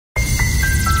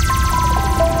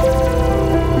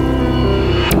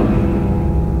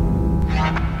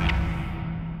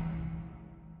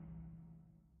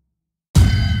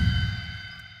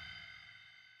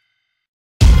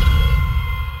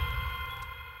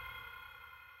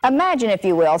Imagine, if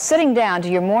you will, sitting down to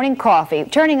your morning coffee,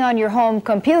 turning on your home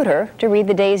computer to read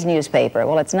the day's newspaper.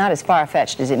 Well, it's not as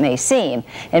far-fetched as it may seem.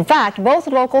 In fact, both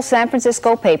local San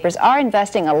Francisco papers are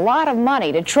investing a lot of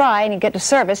money to try and get a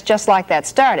service just like that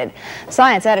started.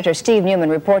 Science editor Steve Newman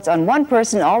reports on one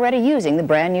person already using the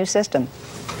brand new system.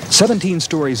 17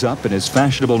 stories up in his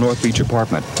fashionable North Beach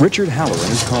apartment, Richard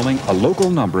Halloran is calling a local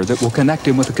number that will connect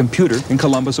him with a computer in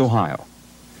Columbus, Ohio.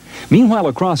 Meanwhile,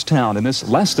 across town, in this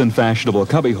less-than-fashionable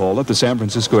cubbyhole at the San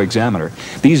Francisco Examiner,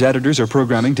 these editors are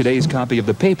programming today's copy of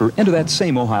the paper into that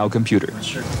same Ohio computer.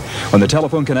 When the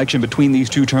telephone connection between these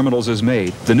two terminals is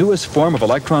made, the newest form of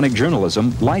electronic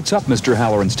journalism lights up Mr.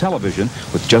 Halloran's television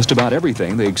with just about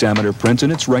everything the Examiner prints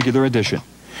in its regular edition.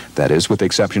 That is, with the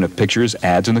exception of pictures,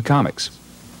 ads, and the comics.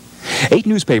 8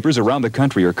 newspapers around the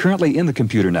country are currently in the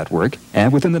computer network,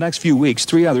 and within the next few weeks,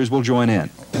 3 others will join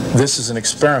in. This is an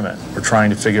experiment. We're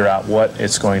trying to figure out what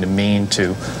it's going to mean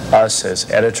to us as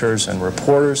editors and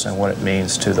reporters and what it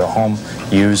means to the home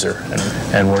user.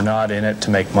 And we're not in it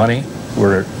to make money.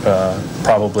 We're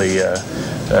probably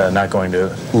not going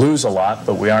to lose a lot,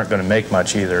 but we aren't going to make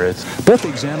much either. Both the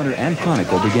Examiner and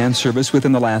Chronicle began service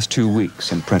within the last 2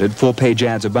 weeks and printed full-page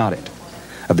ads about it.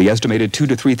 Of the estimated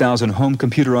 2,000 to 3,000 home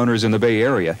computer owners in the Bay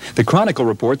Area, the Chronicle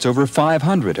reports over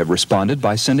 500 have responded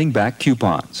by sending back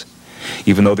coupons.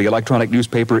 Even though the electronic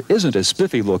newspaper isn't as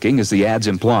spiffy looking as the ads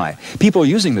imply, people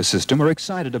using the system are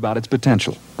excited about its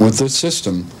potential. With this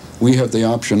system, we have the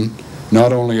option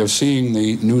not only of seeing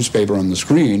the newspaper on the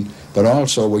screen, but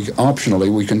also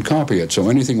optionally we can copy it. So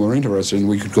anything we're interested in,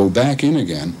 we could go back in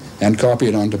again and copy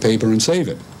it onto paper and save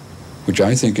it, which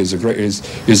I think is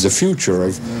the future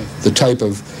of the type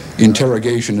of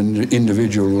interrogation an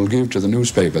individual will give to the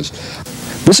newspapers.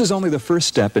 This is only the first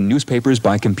step in newspapers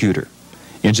by computer.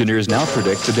 Engineers now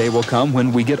predict the day will come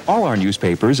when we get all our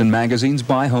newspapers and magazines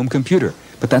by home computer,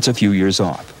 but that's a few years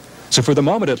off. So for the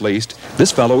moment at least,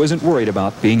 this fellow isn't worried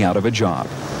about being out of a job.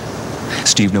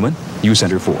 Steve Newman, News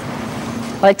Center 4.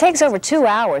 Well, it takes over 2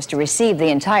 hours to receive the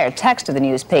entire text of the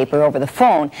newspaper over the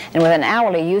phone, and with an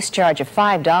hourly use charge of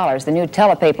 $5, the new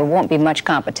telepaper won't be much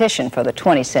competition for the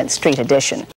 20-cent street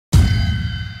edition.